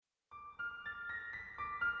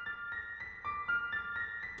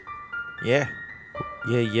Yeah,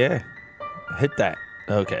 yeah. Hit that.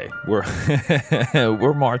 Okay, we're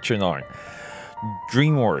we're marching on.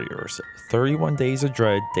 Dream Warriors, 31 Days of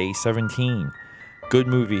Dread, Day 17. Good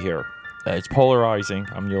movie here. It's polarizing.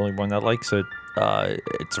 I'm the only one that likes it.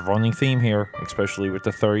 It's a running theme here, especially with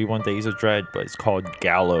the 31 Days of Dread, but it's called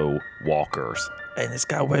Gallow Walkers. And it's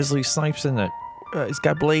got Wesley Snipes in it. It's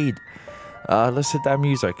got Blade. Let's hit that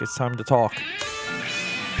music. It's time to talk.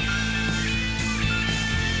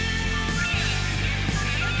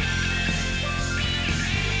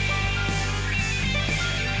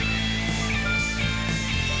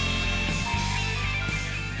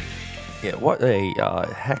 Yeah, what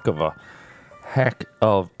a heck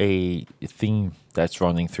of a theme that's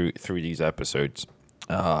running through these episodes.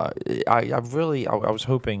 I was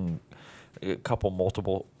hoping a couple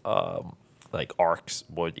multiple like arcs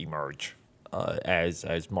would emerge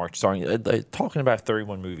as March starting. Talking about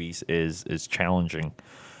 31 movies is challenging.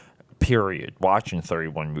 Period. Watching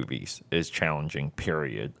 31 movies is challenging.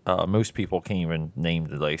 Period. Most people can't even name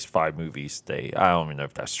the last 5 movies. I don't even know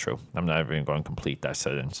if that's true. I'm not even going to complete that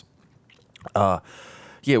sentence.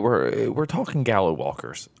 Yeah, we're talking Gallow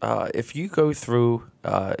Walkers. If you go through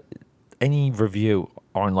any review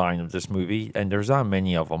online of this movie, and there's not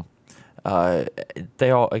many of them, they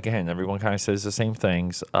all, again, everyone kind of says the same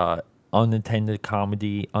things. Unintended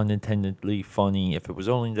comedy, unintendedly funny. If it was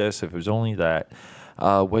only this, if it was only that.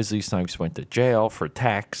 Wesley Snipes went to jail for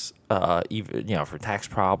tax, even for tax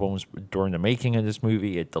problems during the making of this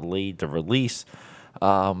movie. It delayed the release.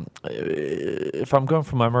 If I'm going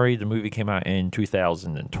from memory, the movie came out in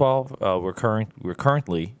 2012. We're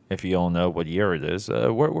currently, if you all know what year it is,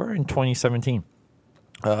 we're in 2017.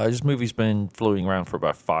 This movie's been floating around for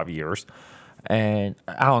about 5 years, and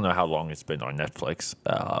I don't know how long it's been on Netflix.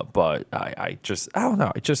 But I don't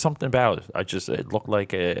know. It's just something about it. It looked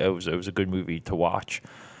like it was a good movie to watch.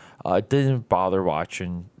 I didn't bother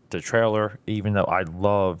watching the trailer, even though I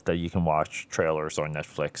love that you can watch trailers on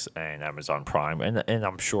Netflix and Amazon Prime, and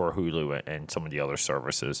I'm sure Hulu and some of the other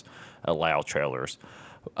services allow trailers.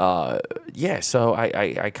 So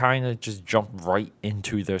I kind of just jumped right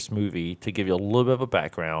into this movie to give you a little bit of a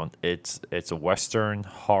background. It's a Western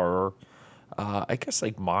horror, I guess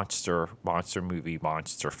like monster movie,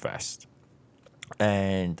 Monster Fest,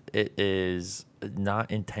 and it is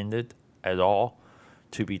not intended at all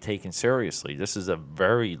to be taken seriously. This is a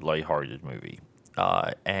very lighthearted movie,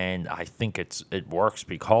 and I think it works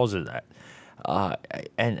because of that.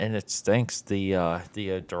 And it stinks. The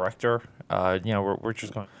director, we're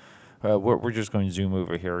just going. We're just going to zoom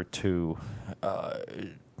over here to,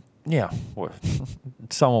 yeah,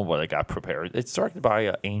 some of what I got prepared. It's directed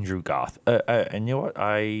by Andrew Goth, and you know what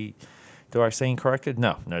do I say incorrected?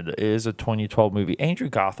 No, it is a 2012 movie. Andrew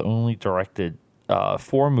Goth only directed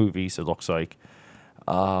 4 movies. It looks like.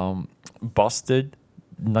 Busted,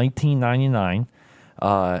 1999,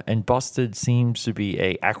 and Busted seems to be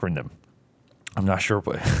a acronym. I'm not sure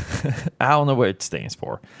what I don't know what it stands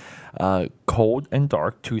for. Cold and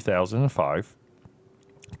Dark, 2005.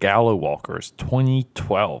 Gallow Walkers,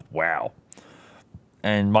 2012. Wow.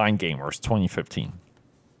 And Mind Gamers, 2015.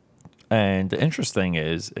 And the interesting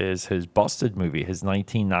is his Busted movie, his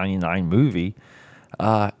 1999 movie,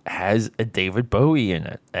 has a David Bowie in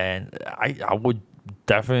it, and I would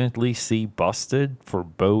definitely see Busted for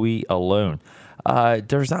Bowie alone.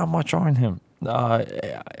 There's not much on him.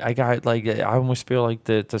 I almost feel like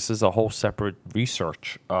that this is a whole separate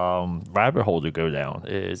research rabbit hole to go down.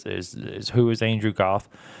 Is who is Andrew Goth?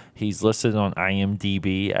 He's listed on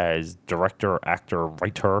IMDb as director, actor,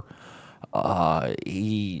 writer.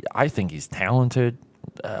 I think he's talented.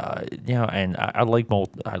 And I like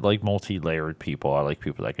multi-layered people. I like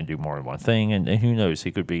people that can do more than one thing. And who knows?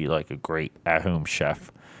 He could be like a great at-home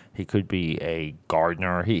chef. He could be a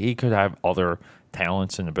gardener. He could have other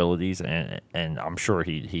talents and abilities, and I'm sure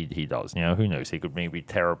he does. Who knows? He could maybe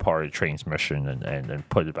tear apart a transmission and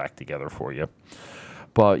put it back together for you.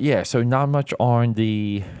 But yeah, so not much on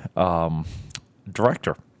the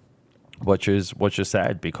director, which is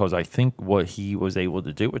sad, because I think what he was able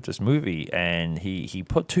to do with this movie, and he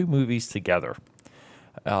put 2 movies together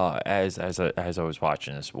as I was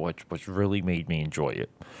watching this, which really made me enjoy it.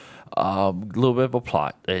 A little bit of a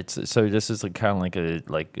plot. This is kind of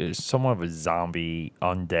like somewhat of a zombie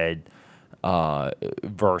undead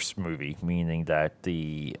verse movie, meaning that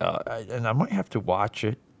and I might have to watch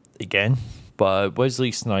it again, but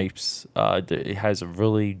Wesley Snipes has a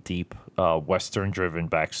really deep Western-driven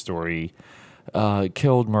backstory.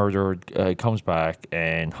 Killed, murdered, comes back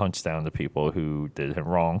and hunts down the people who did him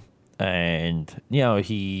wrong. And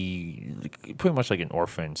he pretty much like an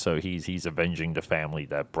orphan, so he's avenging the family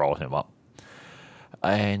that brought him up.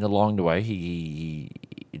 And along the way,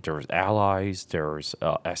 there's allies, there's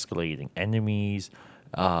escalating enemies,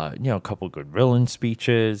 a couple good villain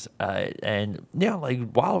speeches, and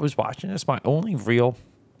like while I was watching this, my only real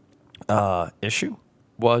issue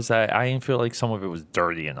was I didn't feel like some of it was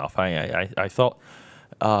dirty enough. I thought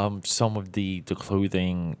some of the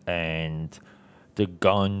clothing and the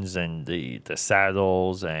guns and the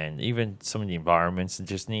saddles and even some of the environments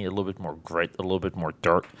just need a little bit more grit, a little bit more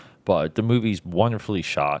dirt. But the movie's wonderfully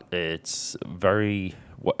shot. It's very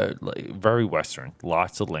Western,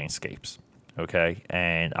 lots of landscapes. Okay,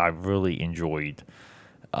 and I really enjoyed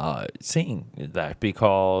seeing that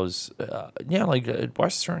because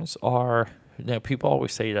Westerns are. People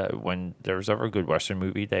always say that when there's ever a good Western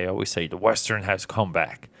movie, they always say the Western has come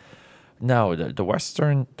back. No, the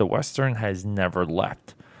Western has never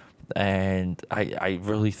left, and I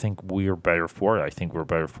really think we're better for it. I think we're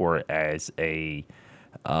better for it as a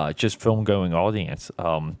just film going audience.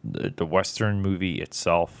 The Western movie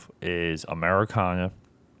itself is Americana.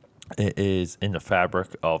 It is in the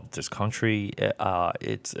fabric of this country.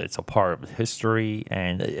 It's a part of history,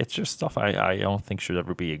 and it's just stuff I don't think should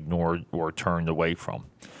ever be ignored or turned away from.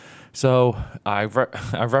 So I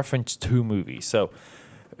referenced two movies. So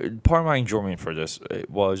part of my enjoyment for this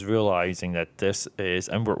was realizing that this is,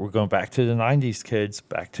 and we're going back to the 90s, kids,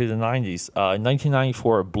 back to the 90s.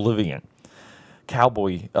 1994, Oblivion.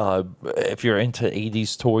 Cowboy. If you're into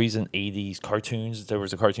 80s toys and 80s cartoons, there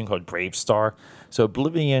was a cartoon called Brave Star. So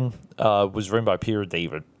Oblivion was written by Peter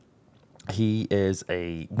David. He is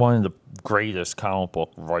one of the greatest comic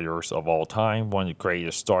book writers of all time, one of the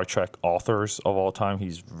greatest Star Trek authors of all time.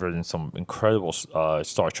 He's written some incredible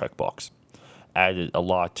Star Trek books, added a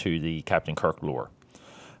lot to the Captain Kirk lore.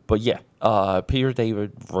 But yeah, Peter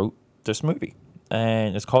David wrote this movie,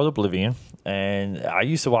 and it's called Oblivion. And I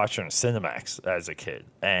used to watch it on Cinemax as a kid,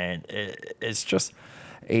 and it's just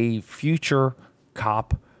a future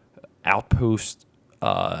cop outpost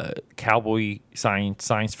cowboy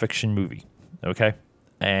science fiction movie. Okay,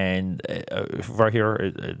 and right here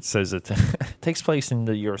it says it takes place in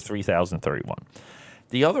the year 3031.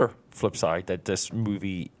 The other flip side that this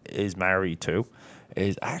movie is married to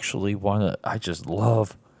is actually one that I just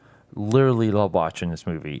literally love watching this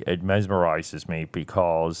movie. It mesmerizes me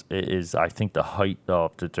because it is, I think, the height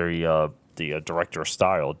of the director's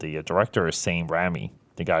style. The director is Sam Raimi,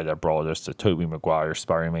 the guy that brought us the Tobey Maguire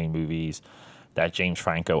Spider-Man movies, that James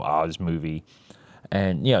Franco Oz movie,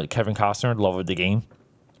 and Kevin Costner, Love of the Game,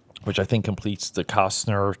 which I think completes the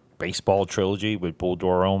Costner baseball trilogy with Bull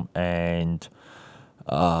Durham and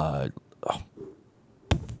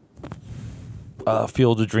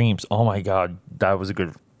Field of Dreams. Oh my God, that was a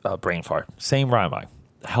good brain fart. Sam Raimi,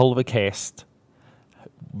 hell of a cast,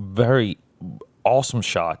 very awesome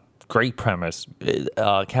shot, great premise.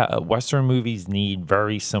 Western movies need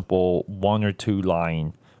very simple 1 or 2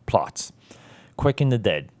 line plots. Quick and the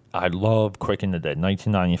Dead. I love Quick and the Dead,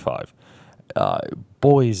 1995.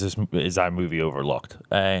 Boy, is that movie overlooked.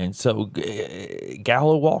 And so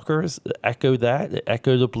Gallows Walkers echoed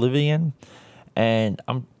Oblivion. And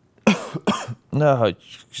I'm no,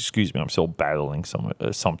 excuse me, I'm still battling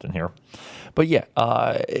something here. But yeah,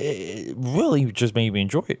 it really just made me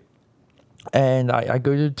enjoy it. And I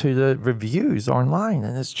go to the reviews online,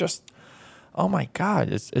 and it's just, oh my God,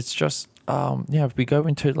 it's just, if we go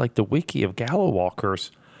into like the wiki of Gallows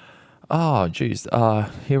Walkers, oh geez,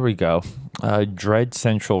 here we go. Dread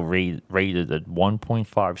Central rated at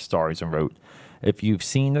 1.5 stars and wrote, if you've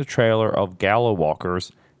seen the trailer of Gallows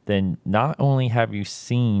Walkers, then not only have you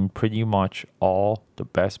seen pretty much all the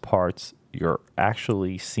best parts, you're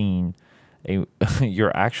actually,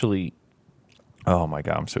 oh my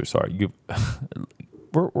God, I'm so sorry.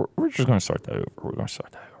 We're just going to start that over.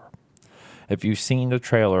 If you've seen the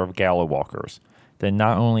trailer of Gallows Walkers, then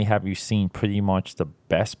not only have you seen pretty much the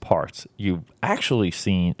best parts, you've actually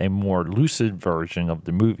seen a more lucid version of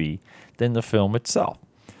the movie than the film itself.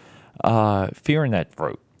 FearNet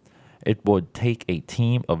wrote, it would take a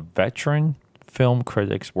team of veteran film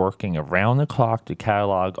critics working around the clock to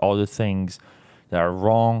catalog all the things that are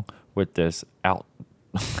wrong with this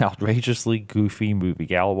outrageously goofy movie.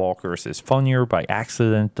 Gallows Walkers is funnier by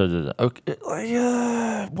accident. Okay,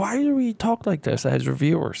 why do we talk like this as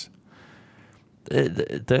reviewers?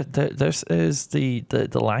 This is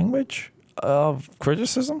the language of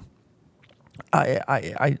criticism.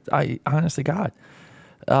 I honestly, God.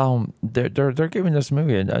 They're giving this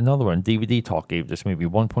movie another one. DVD Talk gave this movie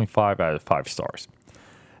 1.5 out of 5 stars.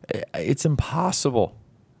 It's impossible.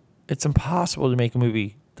 It's impossible to make a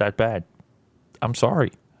movie that bad. I'm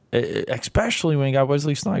sorry. especially when you got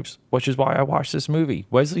Wesley Snipes, which is why I watched this movie.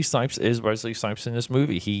 Wesley Snipes is Wesley Snipes in this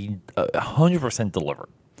movie. He 100% delivered.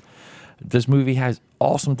 This movie has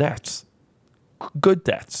awesome deaths, good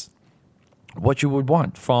deaths. What you would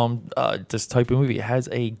want from this type of movie. It has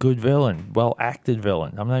a good villain, well acted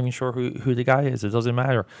villain. I'm not even sure who the guy is. It doesn't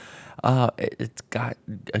matter. It's got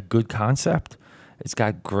a good concept. It's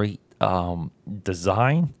got great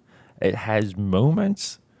design. It has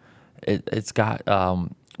moments. It's got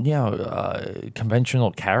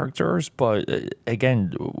conventional characters, but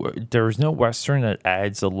again, there's no Western that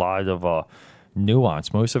adds a lot of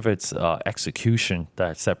nuance. Most of it's execution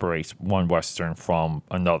that separates one Western from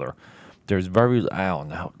another. There's I don't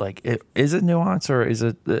know, like, is it nuance or is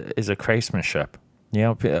it craftsmanship?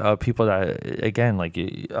 People that, again, like,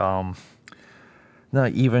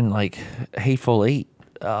 not even like Hateful Eight.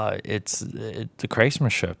 It's the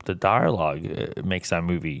craftsmanship, the dialogue makes that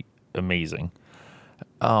movie amazing.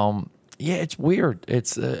 It's weird.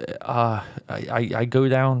 It's I go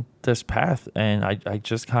down this path and I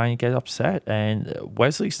just kind of get upset. And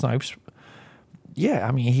Wesley Snipes,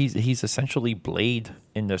 I mean, he's essentially Blade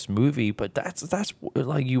in this movie, but that's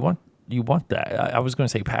like, you want that. I was going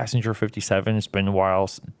to say Passenger 57. It's been a while,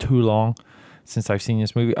 too long since I've seen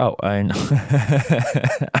this movie. Oh, and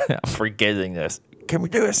I'm forgetting this. Can we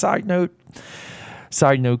do a side note?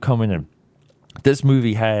 Side note coming in. This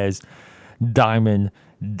movie has Diamond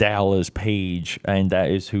Dallas Page, and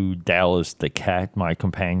that is who Dallas the cat, my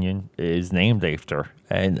companion, is named after.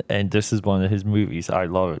 And this is one of his movies. I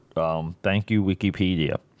love it. Thank you,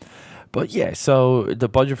 Wikipedia. But yeah, so the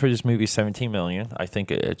budget for this movie is $17 million. I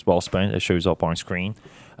think it's well spent. It shows up on screen.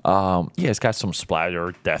 It's got some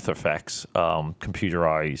splatter, death effects,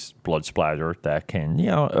 computerized blood splatter that can,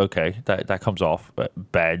 that comes off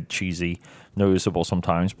bad, cheesy, noticeable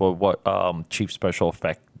sometimes. But what cheap special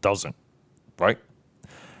effect doesn't, right?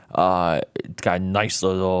 It's got a nice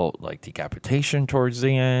little, like, decapitation towards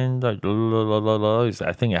the end. I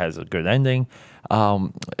think it has a good ending.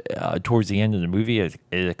 Towards the end of the movie, it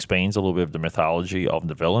explains a little bit of the mythology of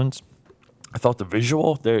the villains. I thought the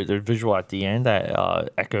visual, the visual at the end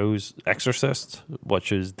that echoes Exorcist,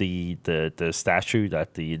 which is the statue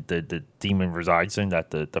that the demon resides in,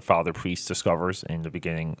 that the father priest discovers in the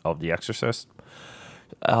beginning of The Exorcist.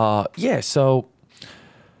 So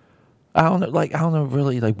I don't know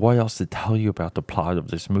really, like, what else to tell you about the plot of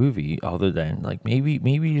this movie other than, like,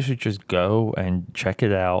 maybe you should just go and check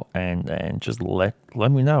it out and just let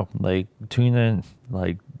me know. Like, tune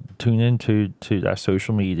in to that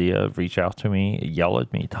social media, reach out to me, yell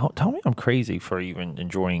at me, tell me I'm crazy for even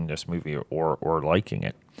enjoying this movie or liking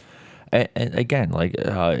it. And again, like,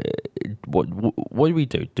 what do we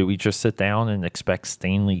do? Do we just sit down and expect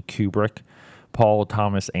Stanley Kubrick, Paul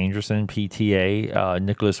Thomas Anderson, PTA,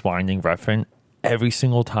 Nicholas Winding Refn every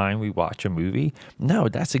single time we watch a movie? No,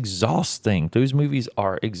 that's exhausting. Those movies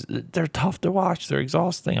they're tough to watch. They're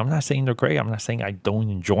exhausting. I'm not saying they're great. I'm not saying I don't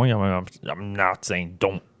enjoy them. I'm not saying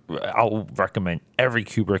don't. I'll recommend every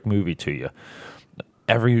Kubrick movie to you.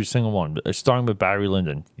 Every single one. Starting with Barry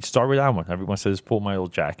Lyndon. You start with that one. Everyone says Full Metal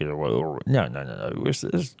Jacket or no. Let's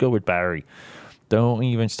go with Barry. Don't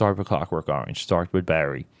even start with Clockwork Orange. Start with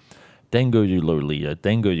Barry. Then go to Lolita,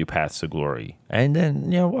 then go to Paths to Glory. And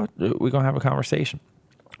then, you know what? We're going to have a conversation.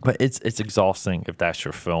 But it's exhausting if that's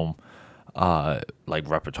your film, like,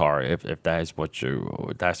 repertoire. If that is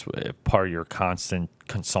that's part of your constant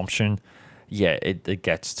consumption. Yeah, it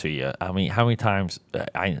gets to you. I mean, how many times,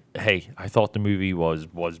 I thought the movie was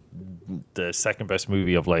the second best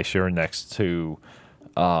movie of last year next to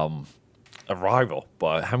Arrival.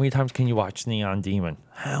 But how many times can you watch Neon Demon?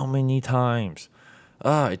 How many times?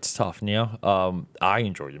 It's tough, I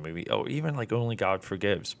enjoyed the movie. Oh, even like Only God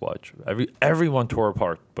Forgives, which everyone tore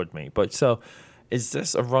apart but me. But so, is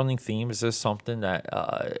this a running theme? Is this something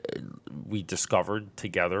that we discovered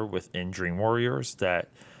together within Dream Warriors? That,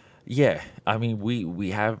 I mean, we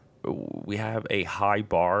have a high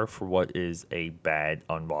bar for what is a bad,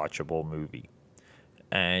 unwatchable movie,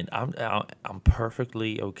 and I'm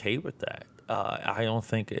perfectly okay with that. I don't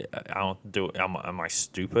think I don't do it. Am I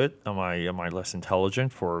stupid? Am I less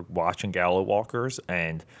intelligent for watching Gallows Walkers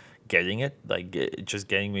and getting it? Like, just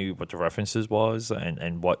getting maybe what the references was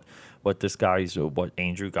and what what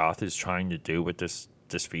Andrew Goth is trying to do with this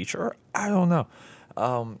feature. I don't know.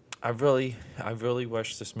 I really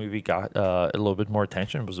wish this movie got a little bit more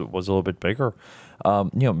attention. Was a little bit bigger.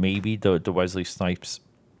 Maybe the Wesley Snipes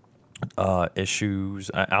issues.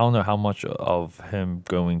 I don't know how much of him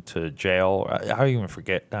going to jail. I even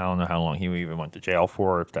forget. I don't know how long he even went to jail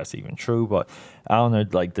for, if that's even true. But I don't know.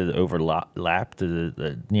 Like, did it overlap? Did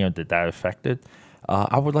that affect it?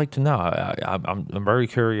 I would like to know. I'm very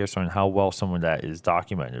curious on how well some of that is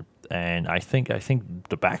documented, and I think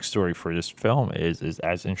the backstory for this film is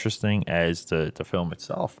as interesting as the film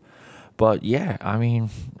itself. But yeah, I mean,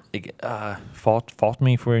 fault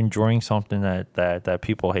me for enjoying something that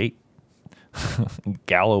people hate.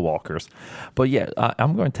 Gallow walkers. But yeah,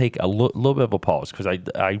 I'm going to take a little bit of a pause because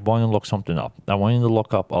I want to look something up. I wanted to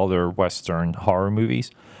look up other Western horror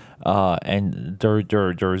movies, and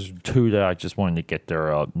there's two that I just wanted to get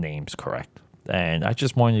their names correct. And I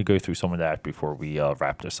just wanted to go through some of that before we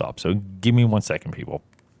wrap this up. So give me 1 second, people.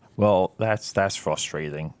 Well, that's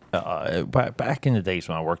frustrating. Back in the days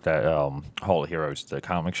when I worked at Hall of Heroes, the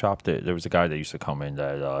comic shop, there was a guy that used to come in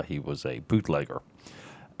that he was a bootlegger,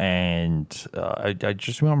 and I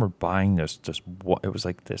just remember buying this what it was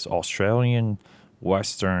like this Australian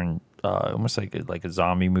Western, almost like a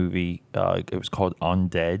zombie movie. It was called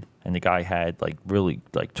Undead, and the guy had like really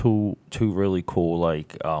like two really cool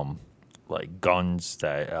like guns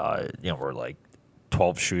that were like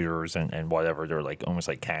 12 shooters and whatever. They're like almost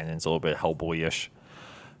like cannons, a little bit Hellboyish.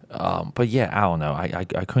 But yeah, I don't know.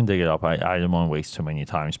 I couldn't dig it up. I didn't want to waste too many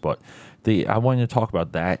times. But I wanted to talk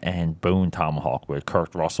about that and Bone Tomahawk with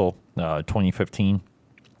Kurt Russell, 2015.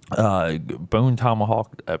 Bone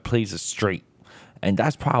Tomahawk plays it straight, and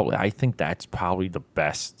I think that's probably the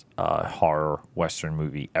best horror Western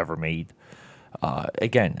movie ever made.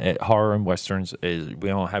 Again, horror and westerns is we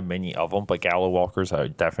don't have many of them, but Gallow Walkers I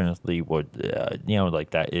definitely would,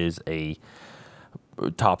 like that is a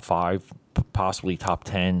top five, possibly top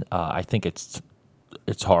 10. I think it's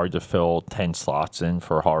hard to fill 10 slots in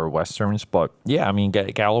for horror westerns, but yeah, I mean,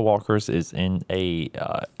 Gallow Walkers is in a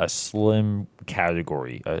slim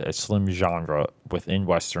category, a slim genre within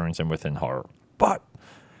westerns and within horror, but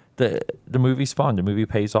the movie's fun. The movie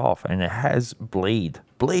pays off, and it has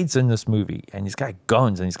Blade's in this movie, and he's got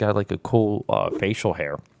guns, and he's got like a cool facial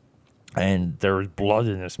hair, and there's blood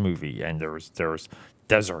in this movie, and there's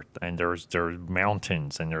desert, and there's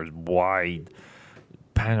mountains, and there's wide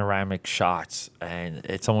panoramic shots, and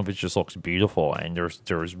some of it just looks beautiful, and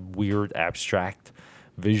there's weird abstract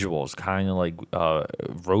visuals, kind of like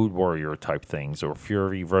Road Warrior type things or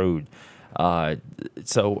Fury Road.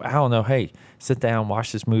 So I don't know. Hey, sit down,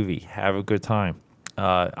 watch this movie, have a good time.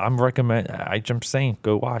 I'm saying,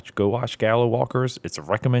 go watch Gallow Walkers. It's a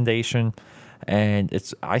recommendation, and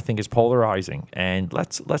I think it's polarizing. And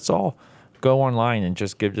let's all go online and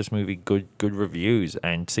just give this movie good reviews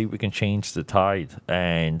and see if we can change the tide.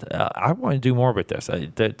 And I want to do more with this.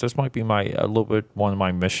 This might be a little bit one of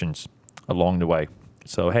my missions along the way.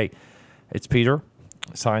 So hey, it's Peter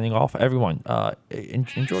signing off. Everyone,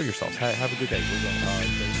 enjoy yourselves. Have a good day.